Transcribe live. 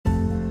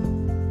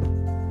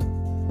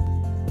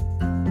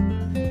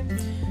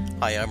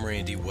Hi, I'm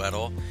Randy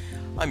Weddle.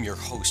 I'm your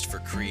host for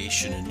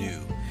Creation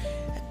Anew.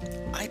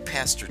 I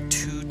pastor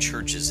two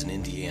churches in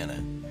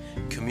Indiana,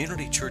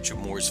 Community Church of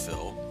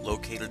Mooresville,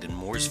 located in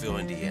Mooresville,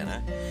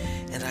 Indiana,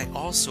 and I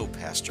also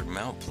pastor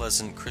Mount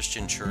Pleasant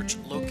Christian Church,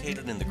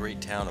 located in the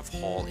great town of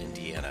Hall,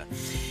 Indiana.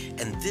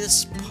 And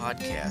this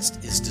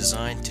podcast is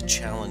designed to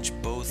challenge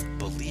both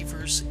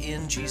believers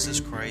in Jesus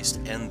Christ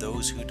and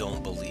those who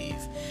don't believe.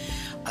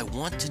 I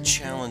want to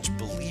challenge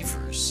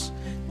believers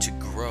to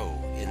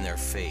grow in their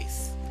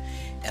faith.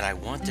 And I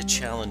want to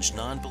challenge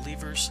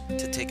non-believers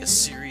to take a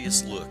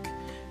serious look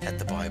at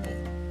the Bible.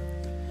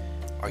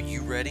 Are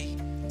you ready?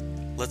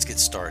 Let's get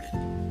started.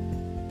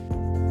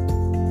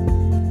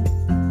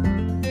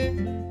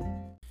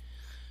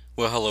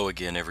 Well, hello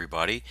again,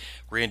 everybody.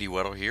 Randy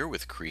Weddle here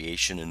with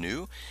Creation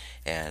Anew,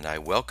 and I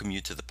welcome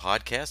you to the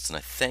podcast, and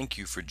I thank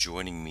you for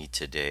joining me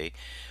today.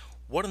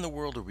 What in the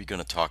world are we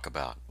going to talk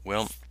about?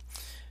 Well,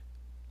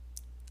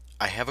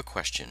 I have a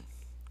question.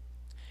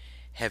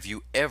 Have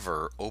you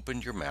ever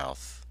opened your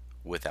mouth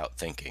without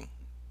thinking?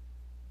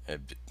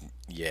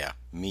 Yeah,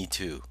 me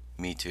too.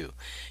 Me too.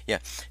 Yeah.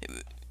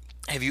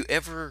 Have you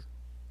ever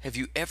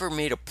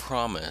made a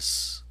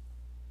promise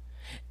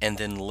and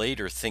then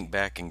later think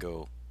back and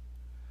go,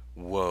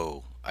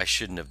 "Whoa, I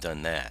shouldn't have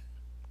done that."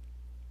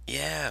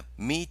 Yeah,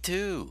 me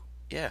too.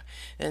 Yeah.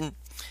 And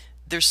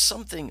there's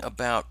something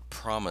about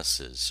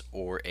promises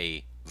or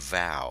a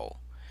vow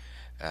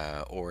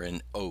or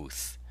an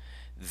oath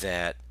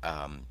that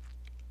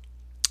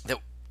that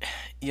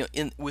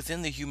in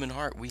within the human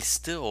heart we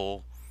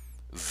still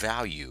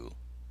value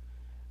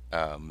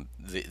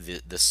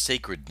the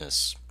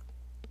sacredness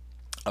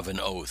of an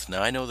oath.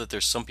 Now I know that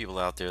there's some people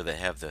out there that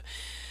have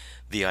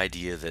the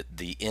idea that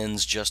the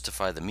ends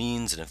justify the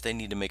means, and if they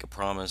need to make a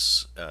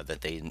promise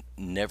that they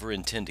never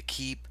intend to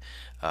keep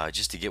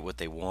just to get what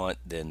they want,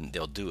 then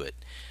they'll do it.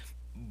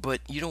 But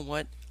you know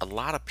what? A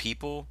lot of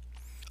people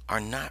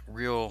are not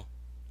real.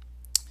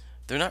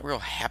 They're not real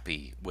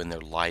happy when they're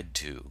lied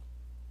to,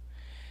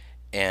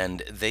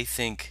 and they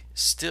think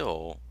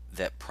still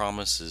that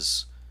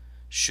promises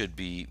should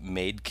be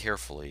made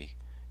carefully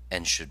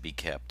and should be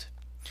kept.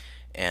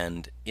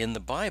 And in the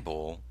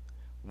Bible,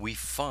 we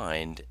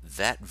find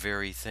that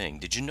very thing.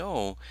 Did you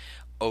know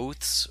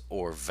oaths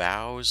or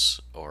vows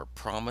or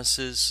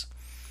promises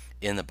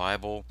in the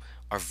Bible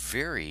are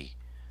very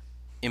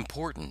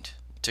important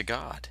to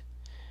God?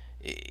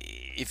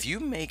 If you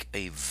make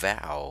a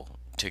vow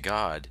to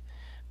God,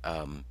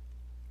 um,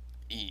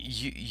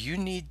 you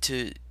need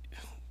to,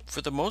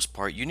 for the most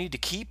part, you need to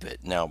keep it.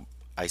 Now,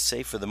 I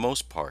say for the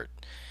most part.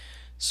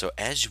 So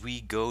as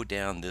we go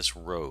down this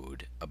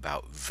road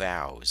about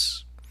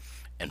vows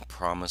and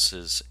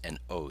promises and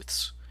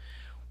oaths,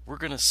 we're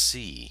going to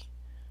see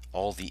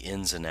all the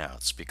ins and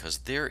outs because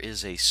there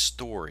is a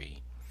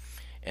story.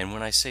 And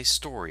when I say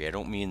story, I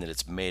don't mean that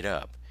it's made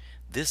up.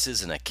 This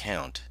is an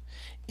account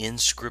in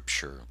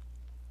Scripture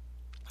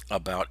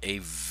about a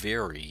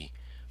very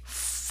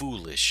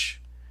foolish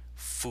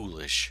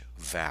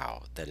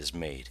vow that is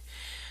made.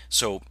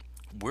 So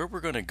where we're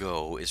going to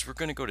go is we're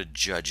going to go to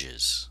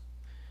Judges.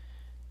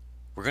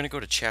 We're going to go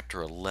to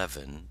chapter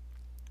 11,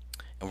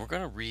 and we're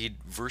going to read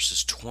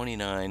verses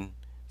 29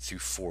 through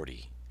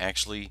 40.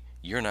 Actually,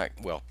 you're not,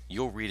 well,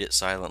 you'll read it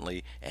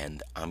silently,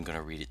 and I'm going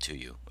to read it to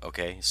you.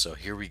 Okay, so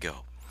here we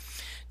go.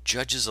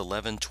 Judges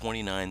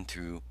 11:29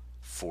 through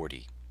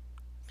 40.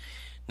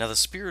 Now the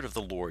Spirit of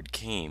the Lord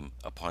came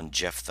upon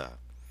Jephthah,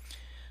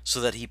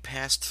 so that he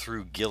passed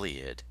through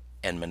Gilead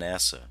and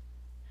Manasseh.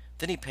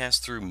 Then he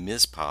passed through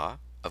Mizpah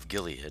of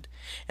Gilead,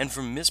 and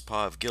from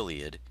Mizpah of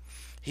Gilead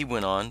he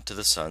went on to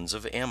the sons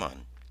of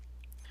Ammon.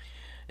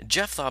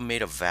 Jephthah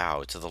made a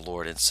vow to the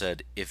Lord and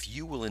said, "If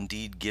you will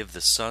indeed give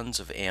the sons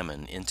of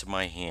Ammon into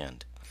my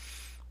hand,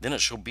 then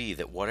it shall be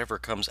that whatever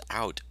comes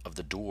out of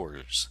the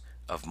doors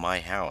of my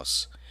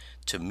house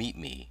to meet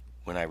me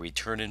when I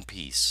return in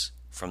peace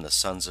from the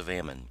sons of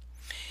Ammon,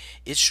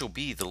 it shall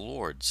be the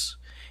Lord's,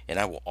 and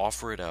I will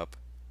offer it up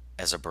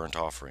as a burnt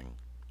offering."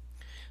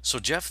 So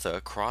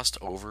Jephthah crossed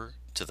over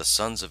to the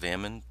sons of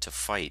Ammon to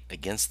fight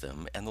against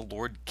them, and the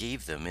Lord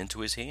gave them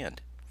into his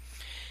hand.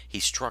 He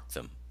struck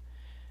them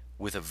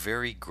with a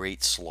very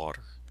great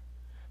slaughter,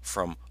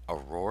 from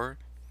Aroer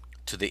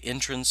to the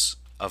entrance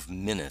of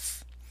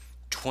Minnith,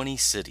 20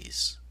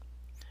 cities,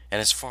 and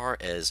as far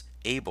as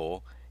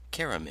Abel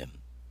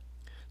Keramim.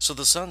 So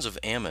the sons of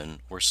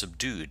Ammon were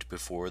subdued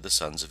before the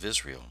sons of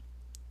Israel.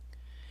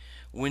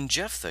 When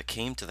Jephthah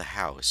came to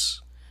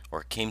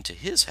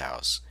his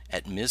house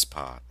at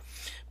Mizpah,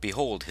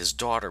 behold, his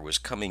daughter was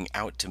coming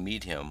out to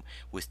meet him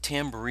with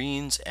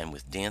tambourines and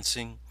with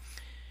dancing.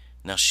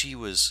 Now she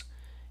was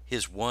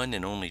his one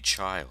and only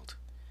child.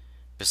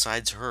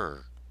 Besides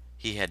her,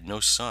 he had no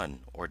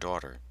son or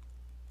daughter.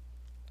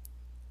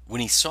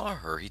 When he saw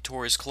her, he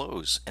tore his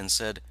clothes and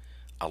said,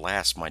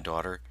 "Alas, my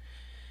daughter,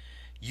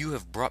 you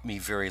have brought me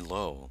very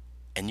low,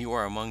 and you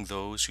are among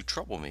those who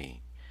trouble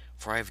me,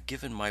 for I have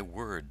given my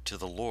word to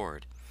the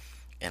Lord,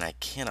 and I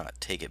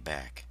cannot take it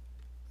back."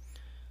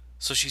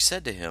 So she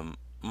said to him,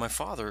 "My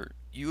father,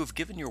 you have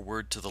given your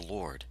word to the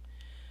Lord.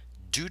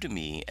 Do to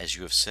me as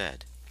you have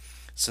said,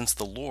 since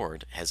the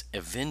Lord has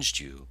avenged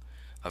you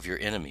of your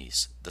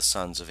enemies, the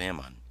sons of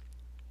Ammon.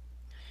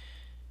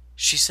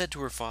 She said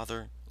to her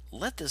father,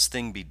 Let this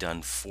thing be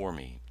done for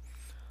me.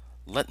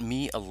 Let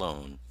me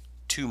alone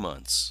 2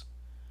 months,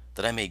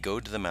 that I may go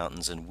to the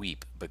mountains and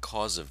weep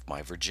because of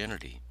my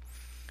virginity,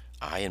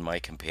 I and my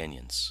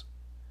companions.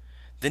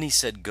 Then he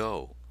said,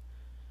 Go.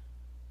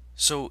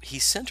 So he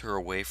sent her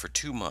away for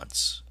 2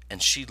 months,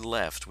 and she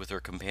left with her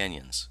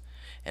companions,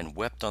 and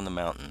wept on the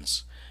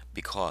mountains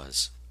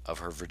because of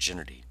her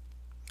virginity.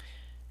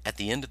 At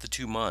the end of the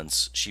 2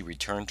 months she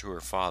returned to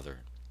her father,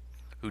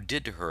 who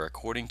did to her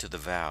according to the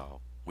vow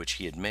which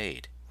he had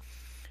made,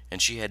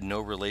 and she had no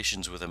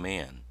relations with a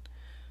man.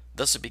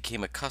 Thus it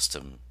became a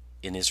custom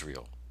in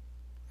Israel,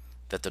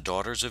 that the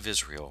daughters of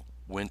Israel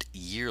went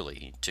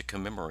yearly to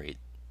commemorate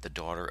the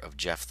daughter of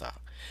Jephthah,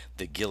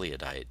 the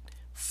Gileadite,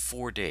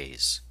 4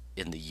 days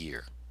in the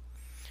year.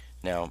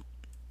 Now,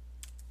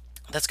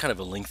 that's kind of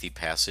a lengthy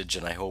passage,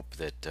 and I hope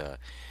that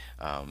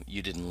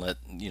you didn't let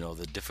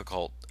the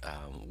difficult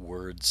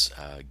words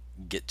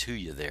get to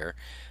you there.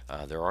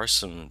 There are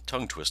some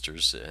tongue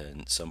twisters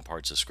in some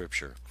parts of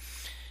Scripture.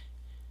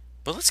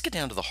 But let's get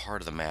down to the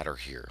heart of the matter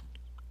here.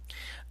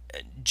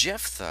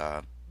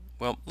 Jephthah,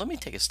 well, let me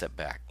take a step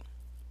back.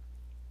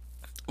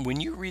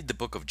 When you read the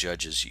book of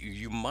Judges,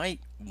 you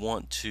might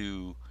want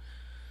to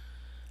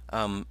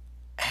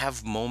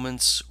have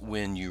moments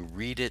when you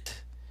read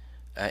it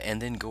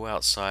and then go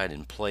outside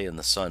and play in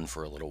the sun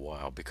for a little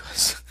while,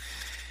 because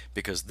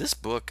this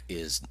book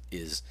is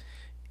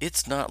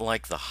it's not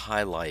like the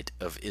highlight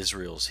of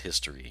Israel's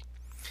history.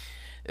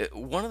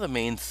 One of the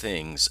main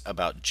things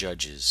about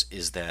Judges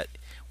is that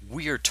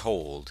we are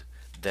told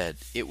that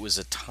it was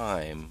a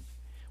time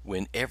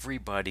when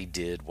everybody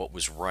did what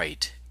was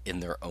right in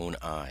their own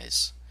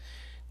eyes.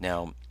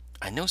 Now,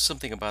 I know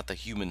something about the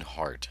human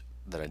heart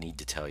that I need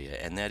to tell you,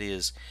 and that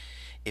is,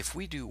 if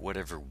we do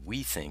whatever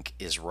we think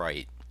is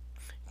right,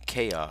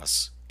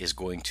 chaos is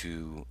going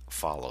to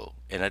follow.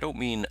 And I don't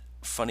mean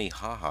funny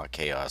haha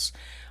chaos,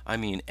 I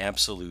mean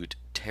absolute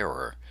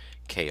terror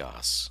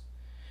chaos.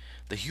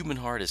 The human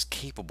heart is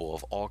capable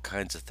of all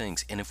kinds of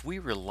things, and if we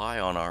rely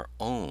on our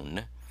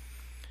own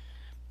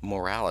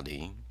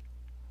morality,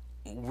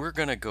 we're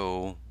going to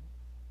go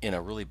in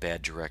a really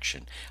bad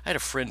direction. I had a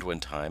friend one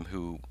time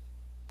who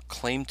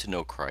claimed to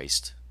know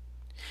Christ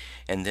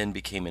and then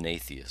became an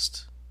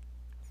atheist.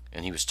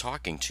 And he was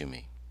talking to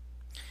me.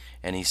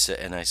 And he said,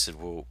 and I said,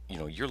 well,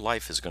 your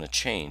life is going to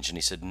change. And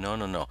he said, no,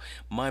 no, no.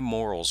 My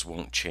morals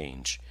won't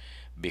change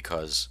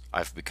because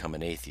I've become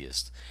an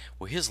atheist.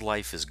 Well, his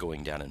life is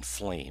going down in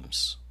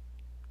flames.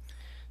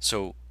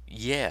 So,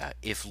 yeah,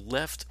 if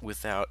left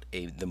without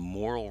the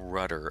moral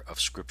rudder of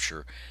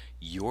Scripture,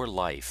 your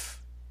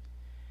life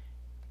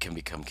can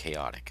become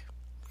chaotic.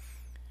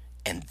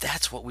 And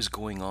that's what was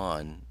going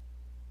on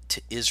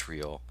to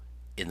Israel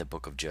in the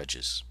book of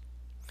Judges.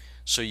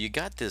 So you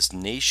got this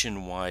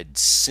nationwide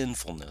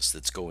sinfulness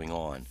that's going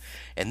on.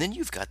 And then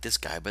you've got this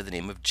guy by the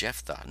name of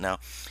Jephthah. Now,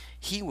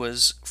 he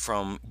was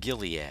from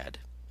Gilead,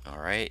 all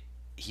right?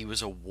 He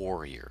was a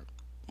warrior.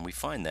 And we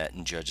find that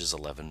in Judges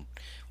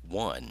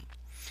 11:1.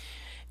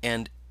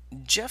 And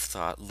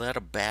Jephthah led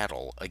a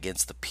battle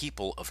against the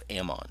people of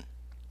Ammon.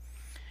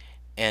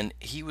 And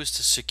he was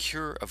to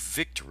secure a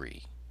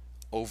victory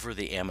over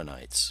the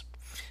Ammonites.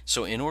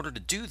 So in order to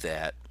do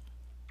that,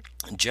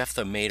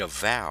 Jephthah made a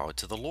vow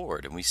to the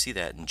Lord, and we see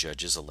that in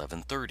Judges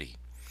 11:30.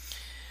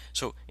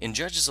 So in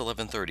Judges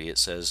 11:30 it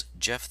says,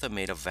 Jephthah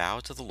made a vow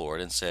to the Lord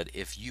and said,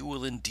 If you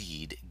will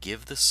indeed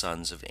give the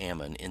sons of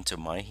Ammon into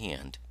my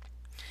hand,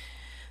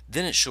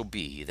 then it shall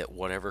be that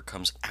whatever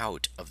comes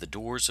out of the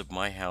doors of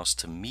my house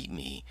to meet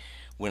me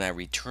when I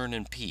return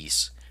in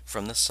peace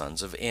from the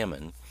sons of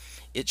Ammon,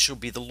 it shall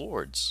be the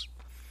Lord's,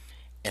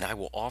 and I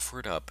will offer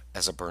it up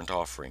as a burnt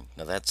offering.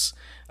 Now that's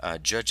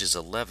Judges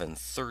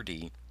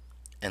 11:30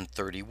 and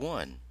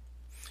 31.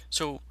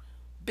 So,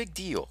 big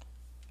deal.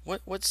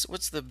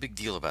 What's the big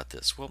deal about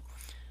this? Well,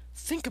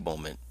 think a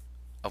moment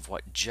of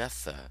what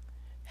Jephthah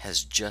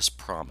has just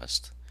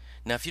promised.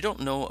 Now, if you don't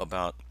know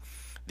about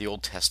the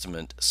Old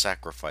Testament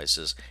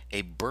sacrifices,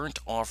 a burnt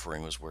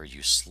offering was where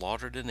you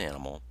slaughtered an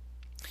animal,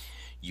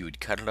 you would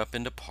cut it up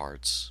into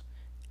parts,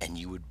 and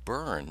you would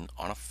burn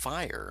on a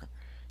fire.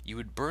 You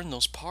would burn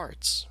those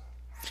parts.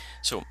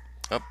 So,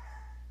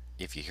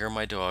 if you hear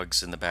my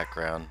dogs in the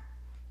background,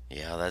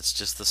 yeah, that's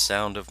just the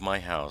sound of my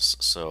house.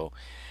 So,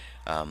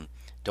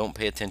 don't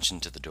pay attention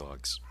to the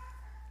dogs.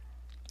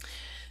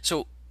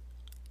 So,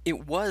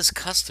 it was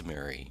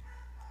customary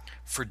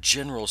for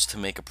generals to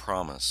make a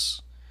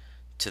promise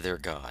to their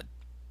God,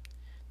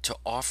 to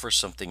offer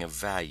something of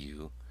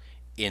value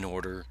in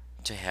order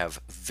to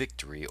have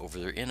victory over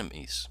their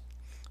enemies.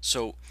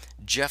 So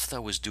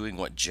Jephthah was doing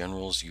what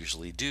generals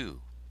usually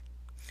do.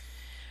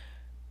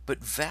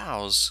 But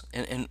vows,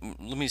 and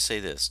let me say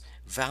this,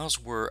 vows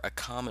were a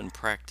common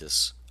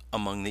practice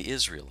among the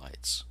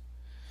Israelites.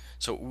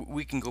 So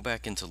we can go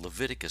back into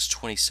Leviticus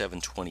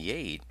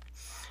 27:28,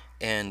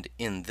 And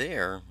in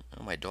there,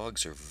 oh, my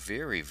dogs are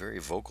very, very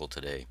vocal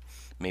today.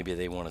 Maybe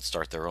they want to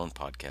start their own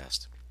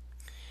podcast.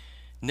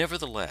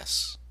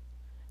 Nevertheless,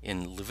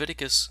 in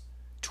Leviticus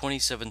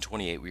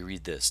 27:28, we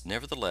read this: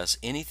 Nevertheless,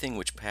 anything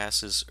which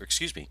passes, or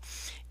excuse me,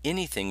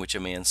 anything which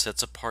a man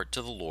sets apart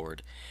to the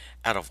Lord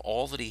out of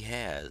all that he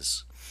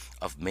has,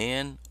 of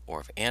man or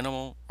of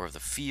animal or of the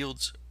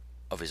fields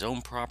of his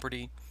own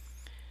property,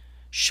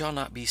 shall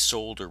not be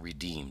sold or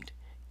redeemed.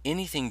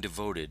 Anything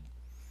devoted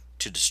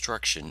to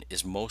destruction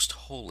is most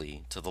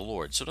holy to the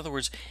Lord. So, in other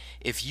words,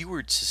 if you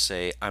were to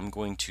say, I'm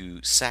going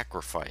to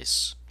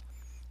sacrifice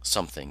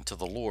something to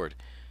the Lord,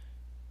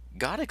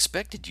 God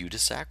expected you to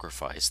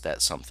sacrifice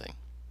that something.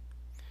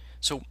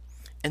 So,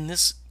 and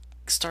this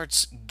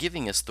starts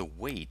giving us the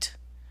weight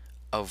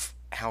of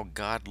how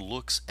God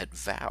looks at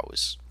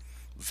vows.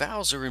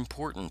 Vows are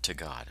important to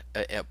God,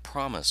 a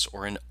promise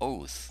or an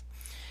oath.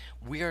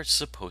 We are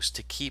supposed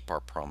to keep our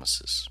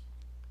promises.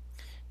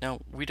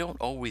 Now, we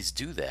don't always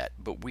do that,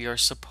 but we are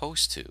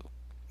supposed to.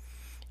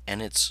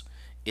 And it's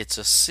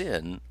a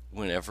sin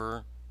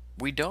whenever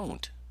we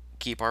don't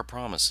keep our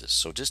promises.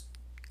 So just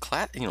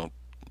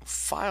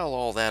file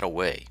all that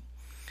away.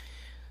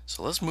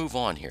 So let's move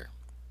on here.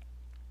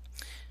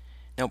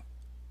 Now,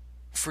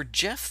 for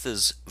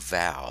Jephthah's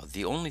vow,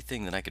 the only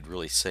thing that I could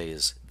really say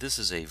is this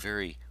is a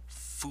very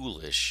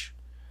foolish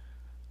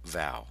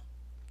vow.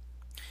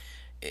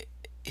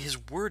 His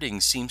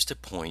wording seems to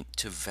point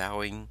to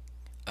vowing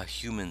a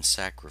human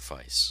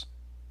sacrifice.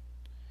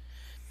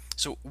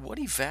 So what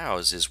he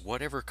vows is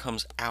whatever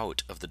comes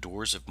out of the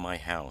doors of my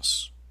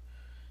house,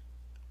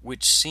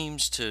 which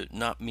seems to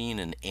not mean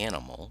an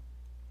animal.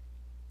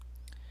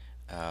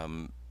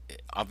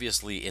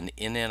 Obviously, an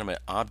inanimate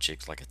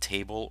object like a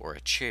table or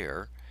a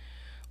chair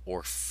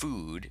or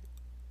food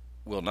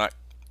will not.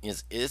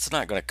 It's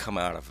not going to come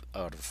out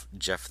of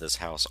Jephthah's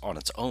house on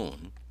its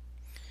own.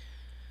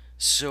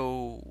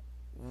 So,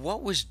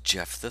 what was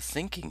Jephthah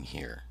thinking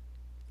here?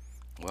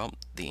 Well,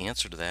 the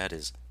answer to that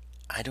is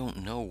I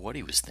don't know what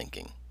he was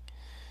thinking.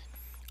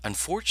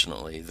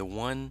 Unfortunately, the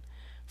one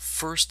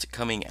first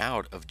coming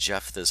out of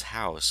Jephthah's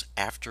house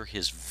after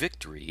his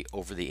victory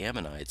over the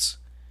Ammonites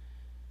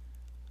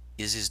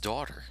is his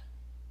daughter.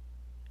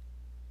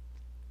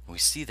 We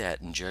see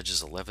that in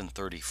Judges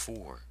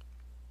 11:34.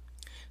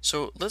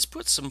 So let's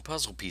put some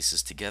puzzle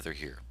pieces together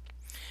here.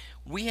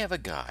 We have a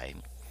guy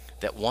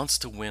that wants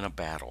to win a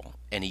battle,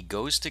 and he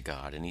goes to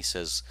God and he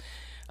says,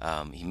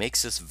 he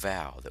makes this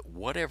vow that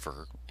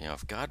whatever,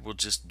 if God will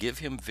just give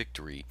him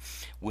victory,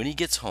 when he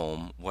gets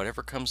home,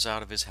 whatever comes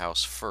out of his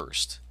house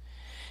first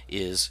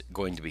is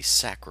going to be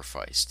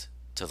sacrificed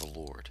to the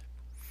Lord.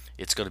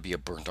 It's going to be a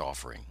burnt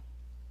offering.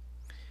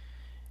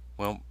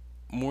 Well,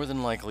 more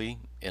than likely,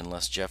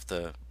 unless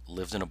Jephthah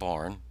lived in a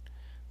barn,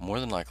 more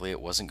than likely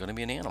it wasn't going to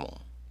be an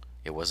animal.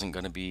 It wasn't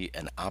going to be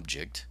an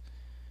object.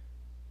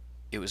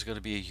 It was going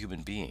to be a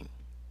human being.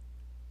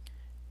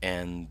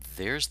 And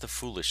there's the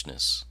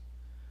foolishness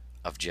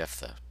of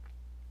Jephthah.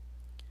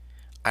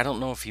 I don't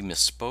know if he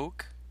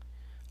misspoke.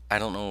 I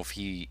don't know if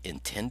he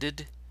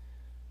intended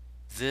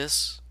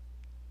this.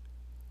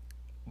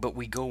 But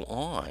we go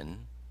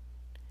on,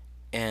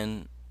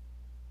 and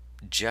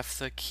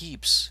Jephthah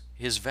keeps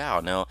his vow.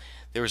 Now,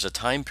 there was a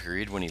time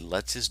period when he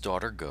lets his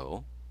daughter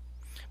go,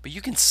 but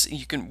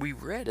we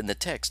read in the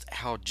text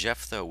how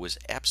Jephthah was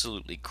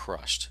absolutely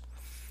crushed.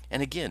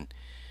 And again,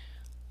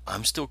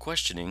 I'm still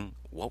questioning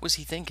what was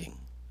he thinking.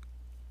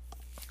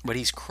 But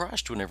he's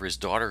crushed whenever his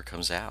daughter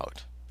comes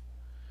out.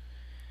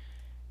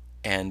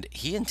 And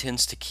he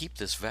intends to keep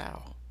this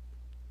vow.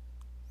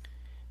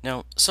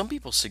 Now, some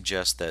people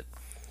suggest that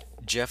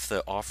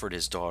Jephthah offered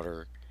his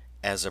daughter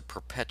as a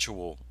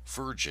perpetual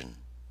virgin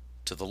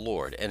to the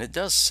Lord. And it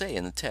does say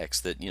in the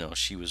text that,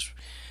 she was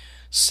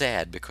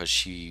sad because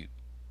she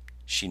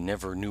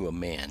never knew a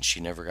man. She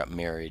never got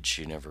married.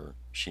 She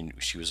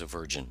was a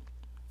virgin.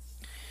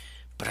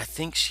 But I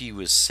think she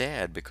was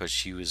sad because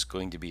she was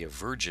going to be a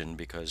virgin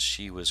because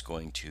she was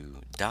going to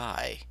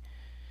die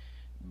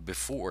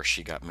before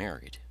she got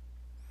married.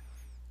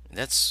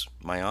 That's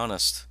my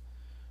honest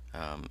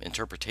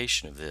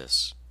interpretation of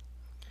this.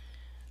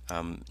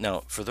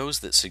 Now, for those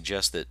that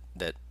suggest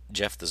that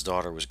Jephthah's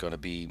daughter was going to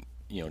be,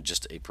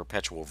 just a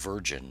perpetual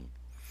virgin,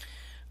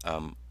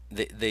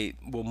 they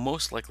will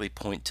most likely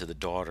point to the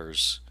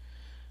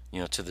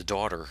to the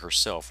daughter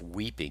herself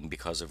weeping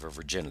because of her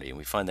virginity. And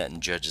we find that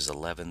in Judges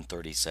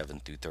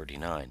 11:37 through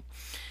 39.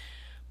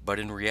 But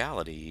in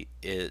reality,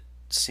 it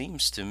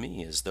seems to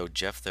me as though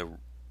Jephthah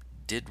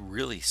did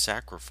really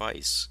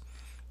sacrifice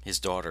his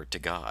daughter to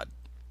God.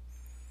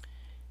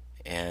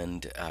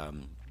 And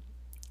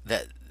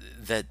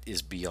that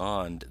is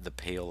beyond the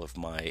pale of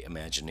my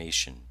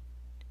imagination.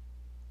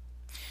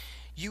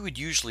 You would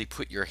usually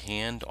put your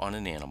hand on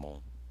an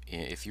animal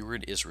if you were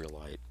an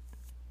Israelite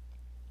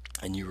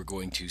and you were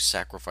going to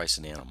sacrifice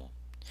an animal.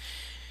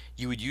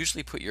 You would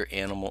usually put your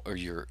animal or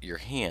your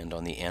hand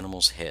on the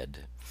animal's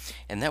head,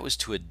 and that was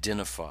to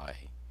identify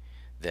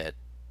that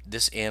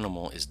this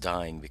animal is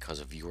dying because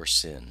of your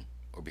sin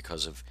or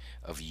because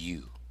of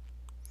you.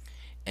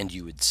 and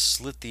you would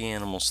slit the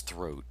animal's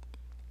throat.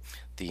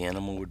 The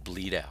animal would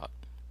bleed out.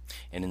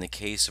 And in the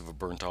case of a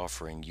burnt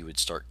offering, you would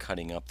start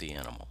cutting up the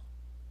animal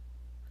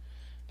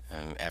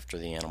after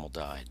the animal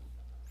died.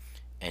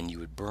 And you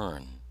would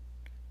burn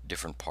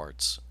different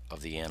parts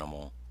of the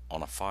animal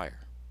on a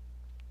fire.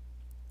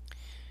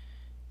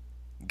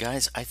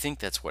 Guys, I think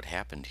that's what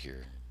happened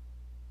here.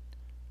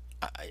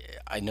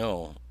 I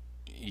know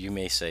you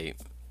may say,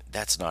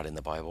 that's not in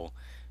the Bible.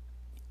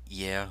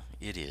 Yeah,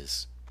 it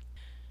is.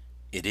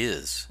 It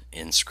is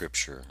in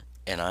Scripture,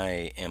 and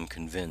I am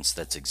convinced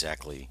that's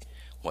exactly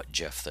what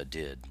Jephthah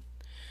did.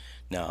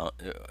 Now,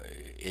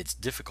 it's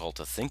difficult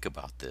to think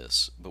about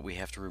this, but we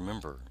have to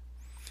remember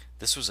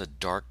this was a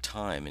dark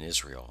time in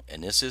Israel,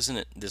 and this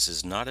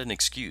is not an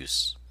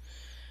excuse,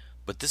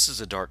 but this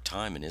is a dark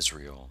time in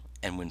Israel,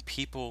 and when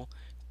people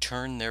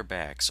turn their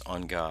backs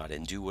on God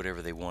and do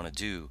whatever they want to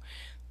do,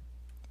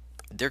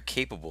 they're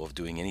capable of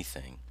doing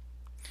anything.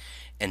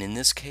 And in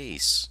this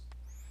case,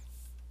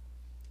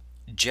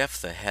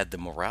 Jephthah had the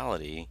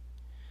morality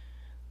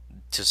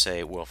to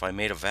say, well, if I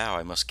made a vow,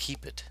 I must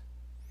keep it.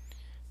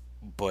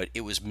 But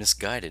it was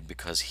misguided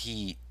because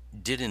he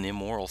did an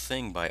immoral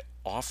thing by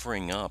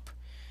offering up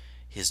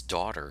his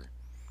daughter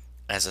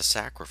as a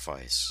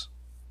sacrifice.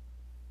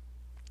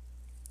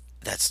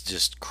 That's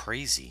just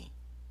crazy.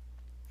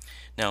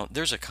 Now,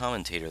 there's a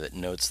commentator that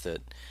notes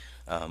that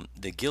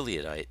the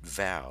Gileadite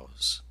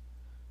vows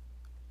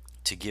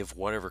to give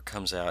whatever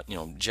comes out,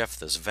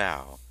 Jephthah's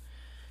vow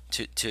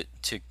to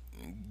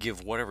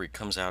give whatever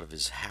comes out of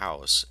his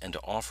house and to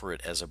offer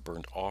it as a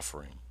burnt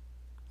offering.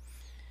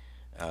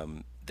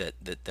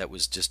 That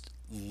was just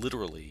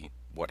literally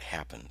what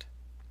happened.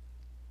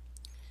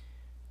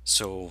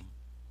 So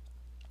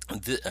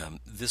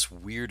this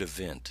weird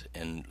event,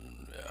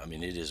 and I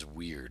mean it is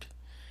weird,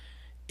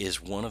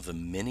 is one of the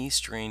many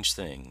strange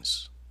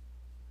things,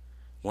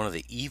 one of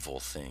the evil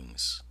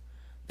things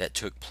that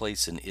took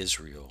place in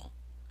Israel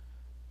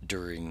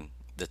during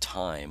the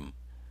time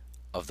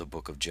of the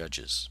book of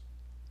Judges.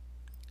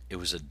 It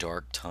was a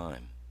dark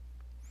time.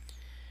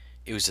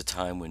 It was a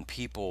time when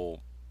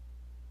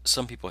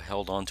some people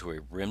held on to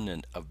a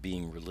remnant of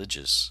being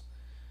religious,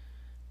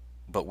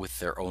 but with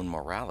their own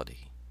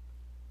morality.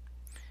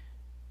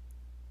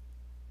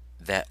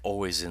 That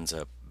always ends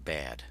up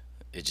bad.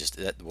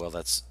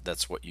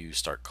 That's what you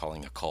start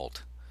calling a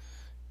cult,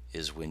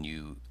 is when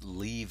you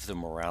leave the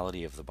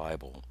morality of the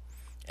Bible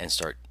and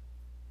start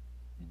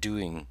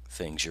doing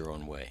things your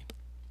own way.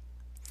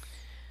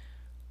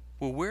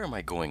 Well, where am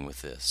I going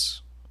with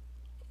this?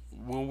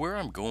 Well, where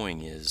I'm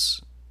going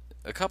is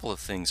a couple of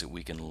things that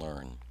we can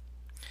learn.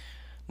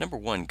 Number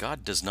one,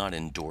 God does not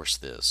endorse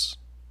this.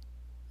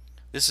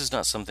 This is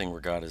not something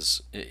where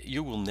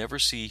you will never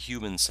see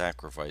human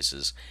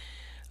sacrifices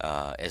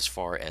as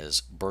far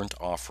as burnt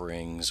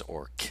offerings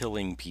or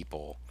killing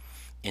people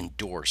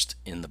endorsed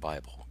in the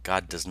Bible.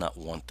 God does not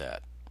want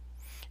that.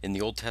 In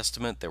the Old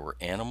Testament, there were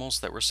animals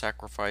that were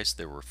sacrificed,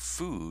 there were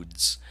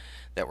foods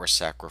that were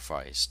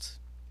sacrificed.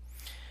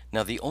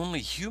 Now, the only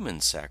human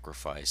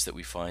sacrifice that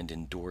we find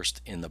endorsed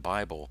in the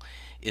Bible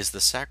is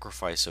the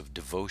sacrifice of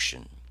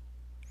devotion,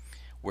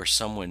 where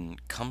someone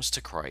comes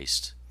to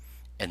Christ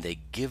and they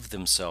give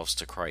themselves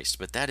to Christ.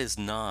 But that is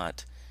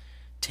not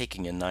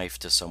taking a knife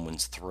to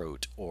someone's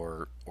throat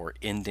or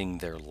ending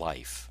their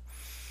life.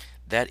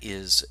 That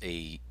is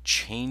a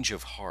change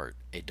of heart,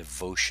 a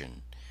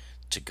devotion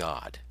to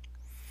God.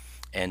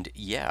 And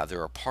yeah,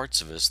 there are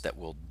parts of us that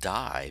will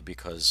die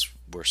because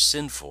we're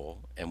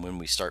sinful, and when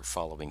we start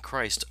following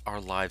Christ,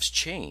 our lives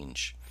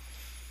change.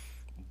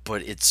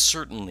 But it's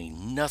certainly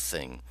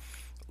nothing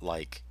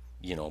like,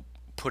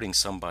 putting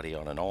somebody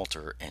on an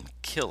altar and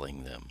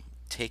killing them,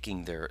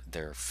 taking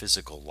their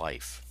physical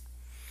life.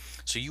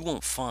 So you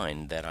won't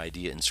find that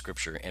idea in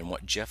Scripture, and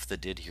what Jephthah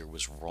did here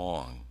was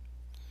wrong.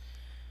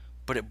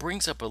 But it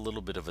brings up a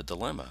little bit of a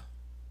dilemma.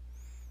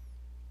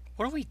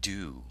 What do we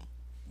do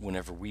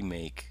whenever we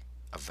make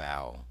a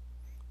vow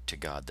to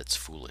God that's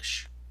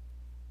foolish?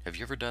 Have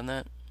you ever done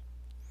that?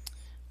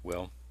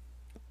 Well,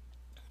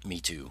 me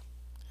too.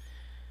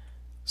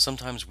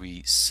 Sometimes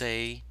we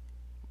say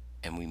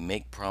and we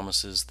make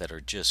promises that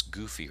are just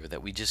goofy or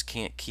that we just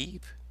can't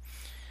keep.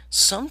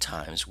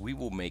 Sometimes we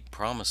will make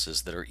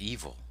promises that are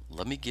evil.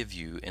 Let me give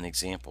you an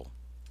example.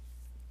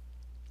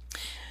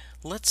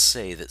 Let's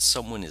say that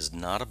someone is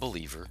not a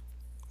believer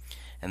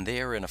and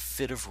they are in a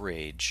fit of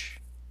rage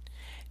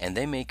and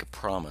they make a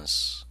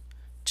promise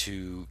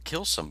to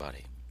kill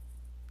somebody.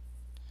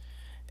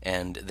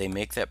 And they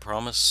make that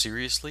promise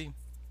seriously,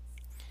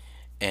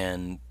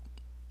 and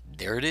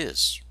there it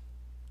is.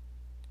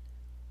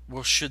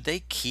 Well, should they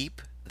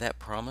keep that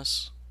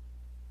promise?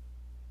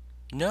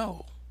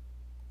 No.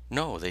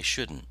 No, they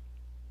shouldn't.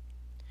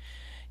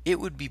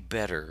 It would be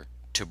better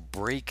to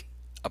break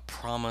a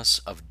promise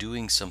of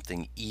doing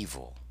something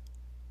evil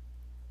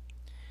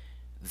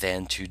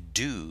than to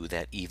do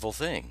that evil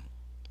thing.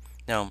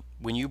 Now,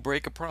 when you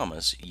break a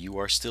promise, you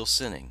are still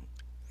sinning.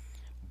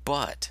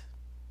 But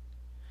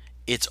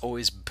it's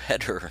always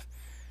better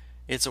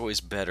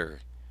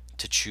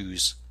to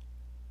choose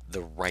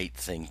the right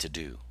thing to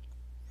do.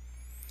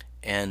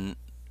 And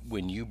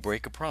when you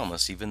break a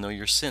promise, even though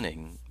you're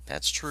sinning,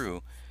 that's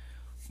true,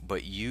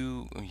 but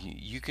you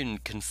can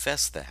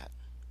confess that.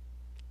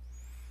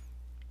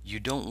 You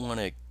don't want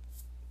to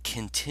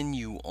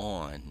continue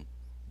on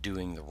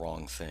doing the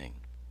wrong thing.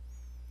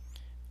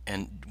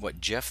 And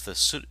what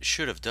Jephthah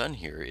should have done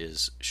here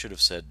is should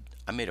have said,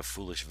 I made a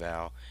foolish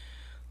vow.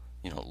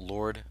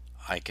 Lord,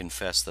 I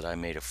confess that I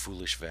made a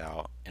foolish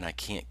vow and I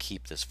can't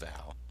keep this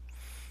vow.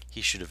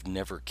 He should have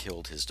never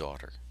killed his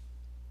daughter.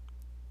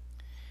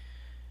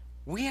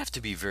 We have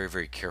to be very,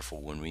 very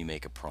careful when we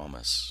make a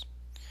promise.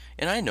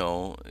 And I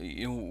know,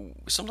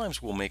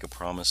 sometimes we'll make a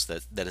promise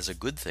that is a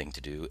good thing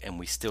to do and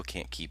we still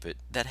can't keep it.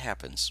 That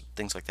happens.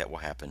 Things like that will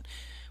happen.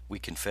 We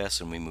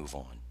confess and we move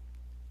on.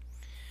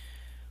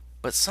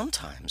 But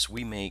sometimes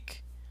we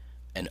make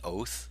an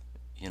oath.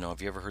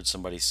 Have you ever heard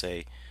somebody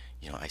say,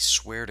 I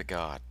swear to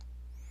God?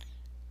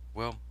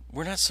 Well,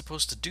 we're not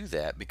supposed to do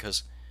that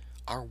because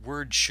our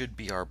word should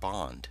be our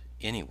bond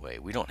anyway.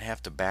 We don't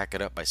have to back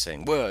it up by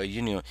saying, well,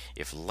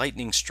 if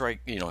lightning strike,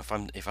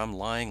 if I'm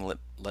lying,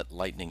 let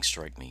lightning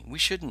strike me. We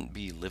shouldn't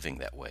be living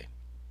that way.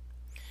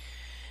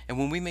 And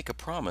when we make a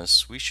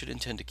promise, we should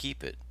intend to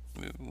keep it.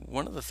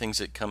 One of the things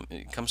that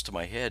comes to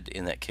my head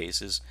in that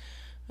case is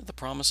the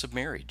promise of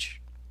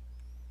marriage.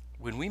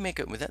 When we make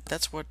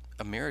that's what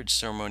a marriage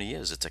ceremony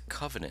is. It's a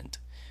covenant.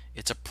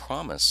 It's a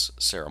promise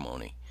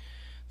ceremony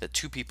that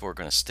two people are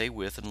going to stay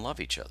with and love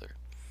each other.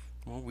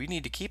 Well, we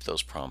need to keep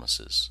those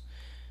promises.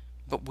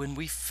 But when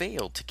we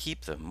fail to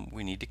keep them,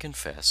 we need to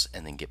confess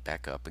and then get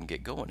back up and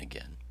get going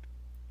again.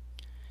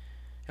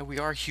 And we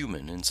are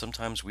human, and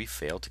sometimes we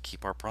fail to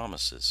keep our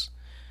promises.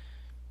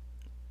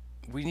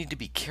 We need to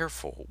be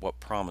careful what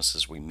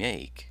promises we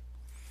make,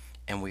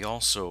 and we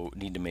also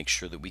need to make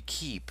sure that we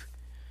keep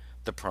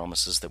the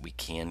promises that we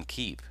can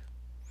keep.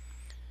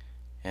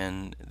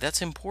 And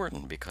that's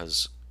important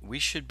because we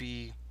should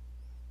be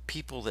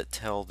people that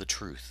tell the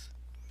truth.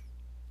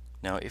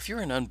 Now, if you're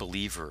an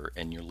unbeliever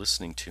and you're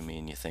listening to me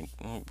and you think,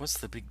 well, what's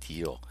the big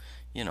deal?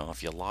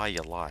 If you lie,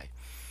 you lie.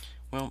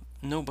 Well,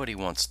 nobody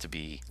wants to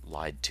be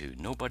lied to.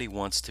 Nobody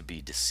wants to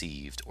be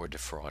deceived or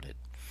defrauded.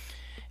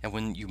 And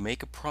when you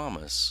make a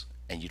promise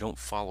and you don't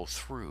follow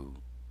through,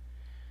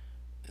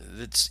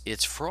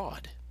 it's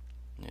fraud.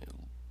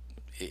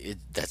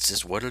 That's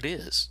just what it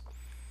is.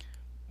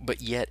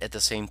 But yet, at the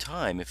same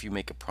time, if you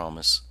make a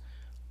promise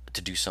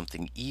to do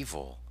something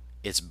evil,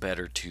 it's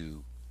better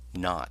to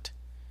not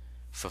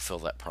fulfill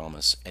that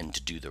promise and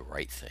to do the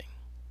right thing.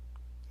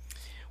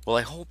 Well,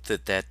 I hope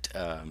that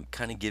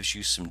kind of gives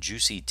you some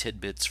juicy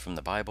tidbits from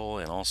the Bible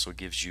and also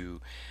gives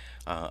you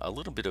a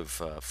little bit of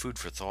food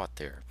for thought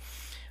there.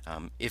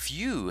 If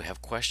you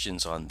have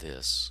questions on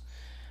this,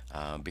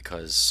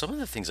 because some of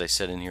the things I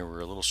said in here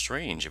were a little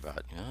strange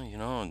about,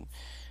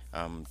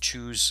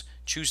 choose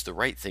the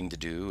right thing to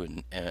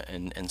do,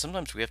 and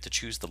sometimes we have to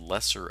choose the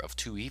lesser of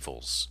two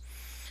evils.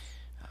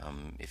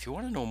 If you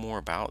want to know more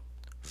about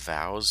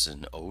vows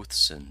and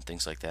oaths and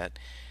things like that,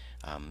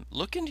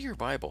 look into your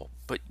Bible.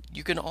 But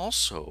you can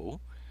also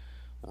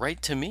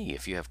write to me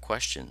if you have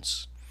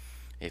questions.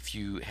 If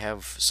you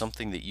have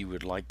something that you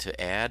would like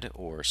to add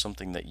or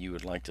something that you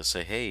would like to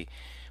say, hey,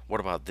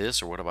 what about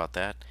this or what about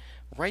that?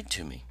 Write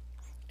to me.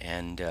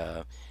 And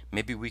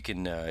maybe we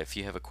can, if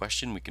you have a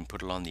question, we can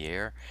put it on the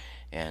air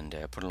and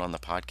put it on the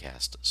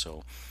podcast.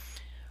 So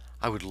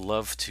I would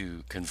love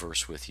to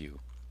converse with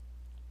you.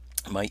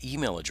 My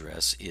email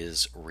address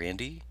is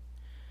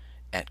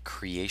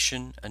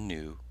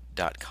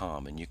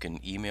randy@creationanew.com, and you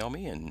can email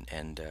me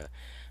and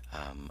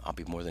I'll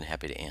be more than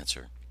happy to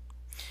answer.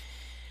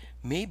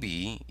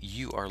 Maybe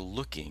you are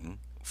looking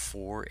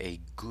for a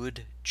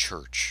good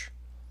church.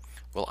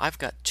 Well, I've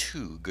got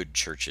two good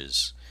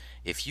churches.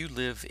 If you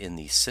live in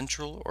the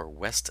central or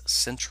west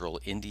central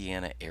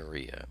Indiana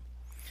area,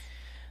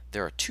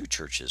 there are two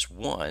churches.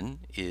 One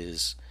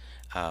is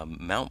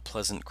Mount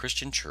Pleasant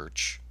Christian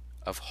Church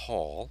of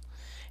Hall,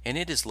 and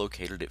it is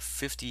located at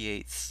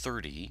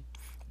 5830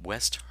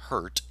 West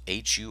Hurt,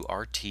 Hurt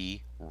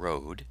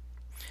Road,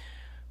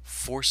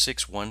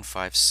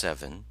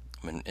 46157.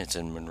 It's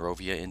in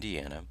Monrovia,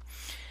 Indiana.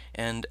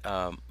 And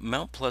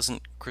Mount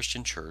Pleasant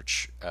Christian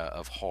Church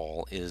of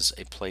Hall is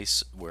a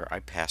place where I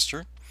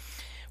pastor.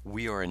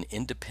 We are an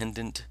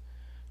independent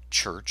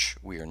church.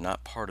 We are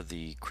not part of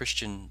the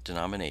Christian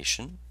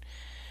denomination,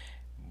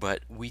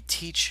 but we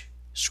teach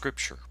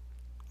Scripture.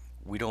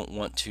 We don't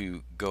want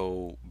to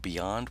go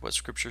beyond what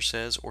Scripture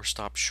says or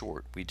stop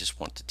short. We just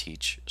want to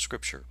teach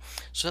Scripture.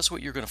 So that's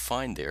what you're going to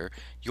find there.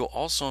 You'll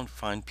also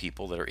find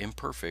people that are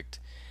imperfect,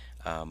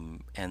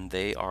 and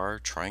they are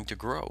trying to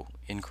grow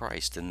in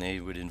Christ, and they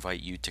would invite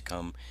you to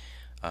come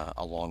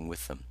along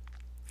with them.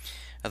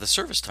 Now, the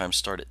service times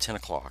start at 10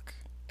 o'clock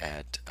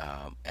at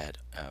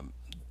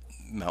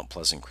Mount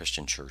Pleasant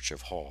Christian Church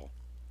of Hall.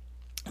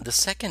 The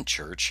second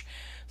church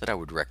that I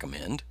would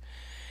recommend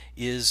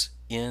is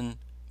in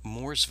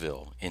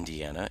Mooresville,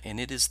 Indiana, and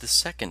it is the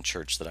second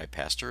church that I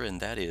pastor, and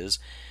that is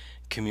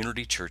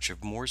Community Church of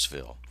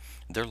Mooresville.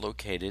 They're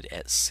located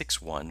at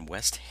 61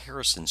 West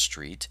Harrison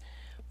Street,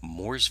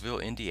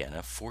 Mooresville,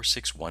 Indiana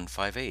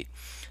 46158.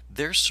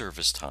 Their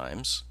service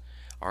times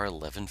are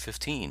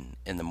 11:15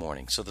 in the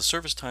morning. So the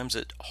service times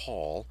at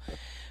Hall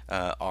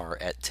are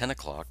at 10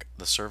 o'clock.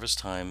 The service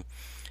time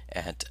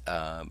at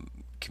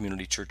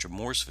Community Church of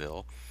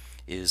Mooresville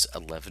is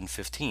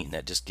 11:15.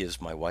 That just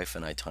gives my wife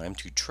and I time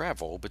to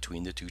travel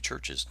between the two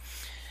churches.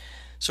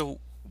 So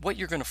what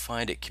you're going to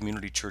find at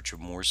Community Church of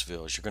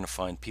Mooresville is you're going to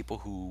find people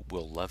who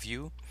will love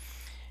you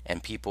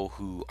and people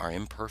who are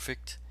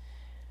imperfect,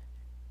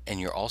 and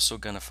you're also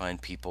going to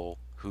find people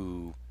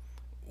who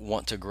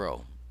want to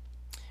grow.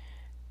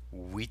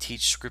 We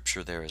teach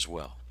scripture there as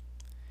well.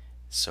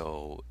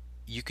 So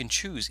you can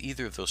choose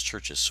either of those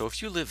churches. So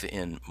if you live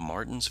in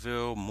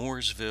Martinsville,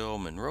 Mooresville,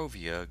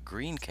 Monrovia,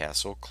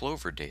 Greencastle,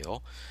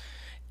 Cloverdale,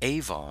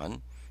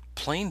 Avon,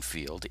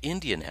 Plainfield,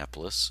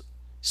 Indianapolis,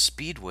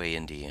 Speedway,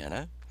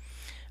 Indiana,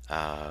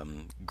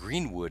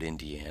 Greenwood,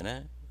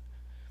 Indiana,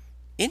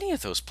 any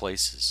of those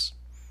places,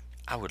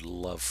 I would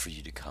love for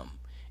you to come.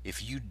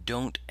 If you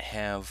don't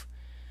have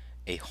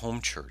a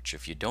home church,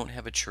 if you don't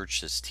have a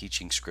church that's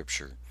teaching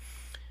scripture,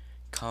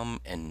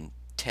 come and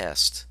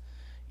test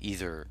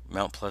either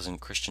Mount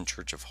Pleasant Christian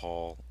Church of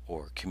Hall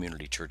or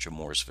Community Church of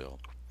Mooresville.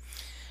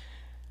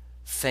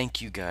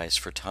 Thank you guys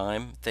for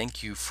time.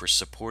 Thank you for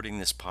supporting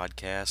this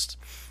podcast.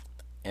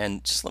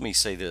 And just let me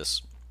say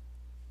this.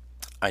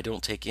 I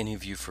don't take any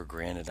of you for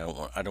granted.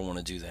 I don't want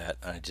to do that.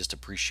 I just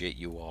appreciate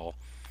you all.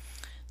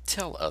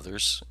 Tell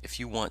others if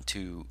you want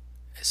to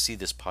see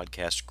this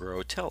podcast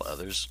grow. Tell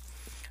others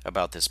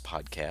about this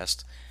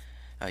podcast.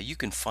 You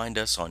can find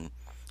us on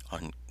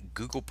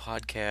Google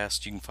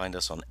Podcast. You can find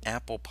us on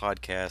Apple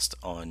Podcast,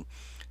 on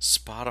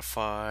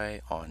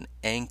Spotify, on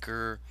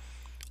Anchor,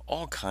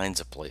 all kinds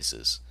of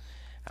places.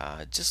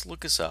 Just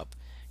look us up,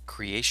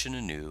 Creation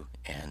Anew,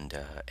 and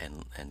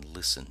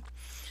listen.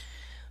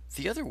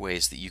 The other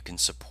ways that you can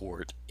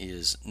support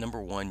is, number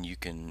one, you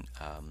can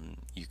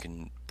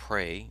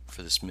pray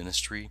for this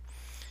ministry.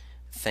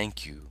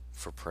 Thank you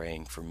for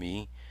praying for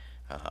me.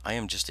 I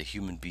am just a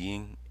human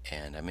being,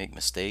 and I make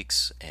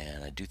mistakes,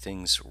 and I do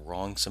things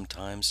wrong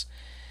sometimes.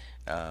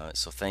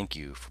 So thank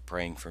you for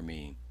praying for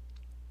me.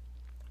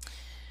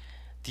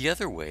 The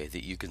other way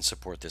that you can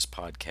support this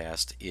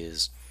podcast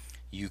is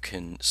you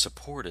can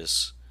support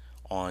us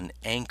on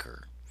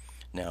Anchor.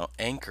 Now,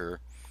 Anchor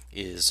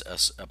is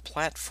a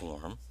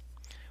platform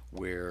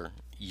where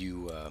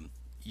you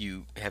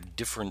have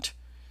different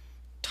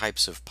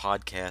types of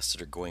podcasts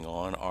that are going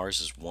on. Ours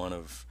is one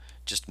of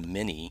just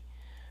many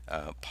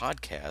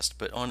podcasts,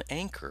 but on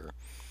Anchor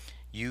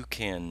you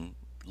can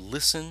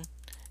listen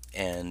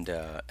and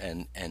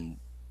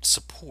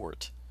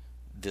support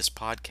this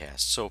podcast.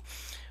 So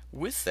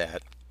with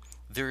that,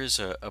 there is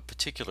a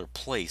particular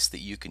place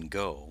that you can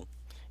go,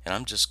 and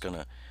I'm just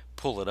gonna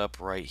pull it up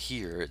right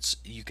here.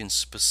 You can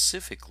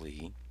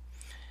specifically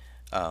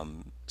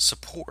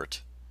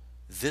support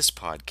this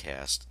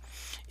podcast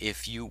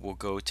if you will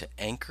go to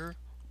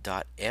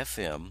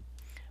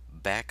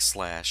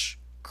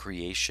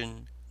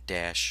anchor.fm/creation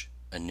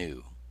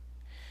anew.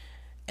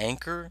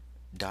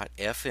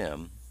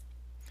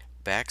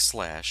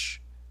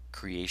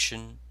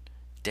 Anchor.fm/creation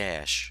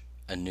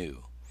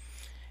anew.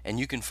 And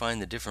you can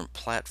find the different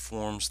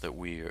platforms that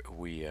we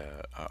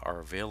are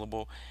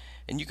available,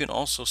 and you can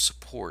also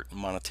support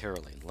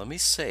monetarily. Let me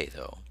say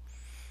though,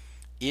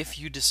 if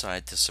you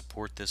decide to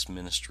support this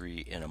ministry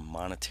in a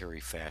monetary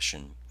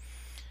fashion,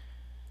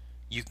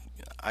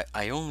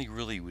 I only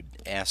really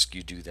would ask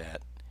you do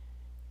that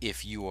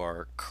if you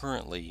are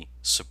currently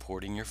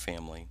supporting your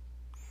family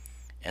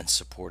and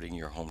supporting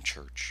your home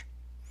church.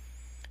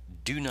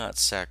 Do not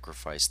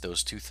sacrifice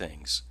those two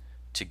things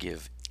to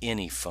give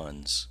any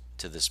funds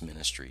to this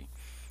ministry.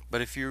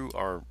 But if you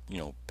are,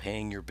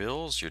 paying your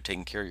bills, you're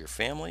taking care of your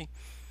family,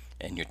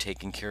 and you're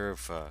taking care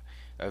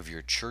of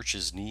your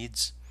church's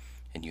needs,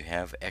 and you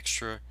have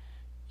extra,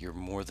 you're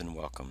more than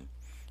welcome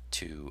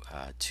to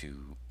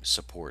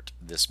support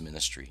this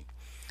ministry.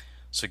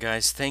 So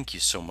guys, thank you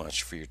so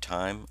much for your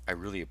time. I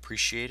really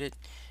appreciate it.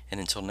 And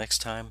until next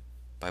time,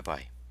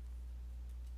 bye-bye.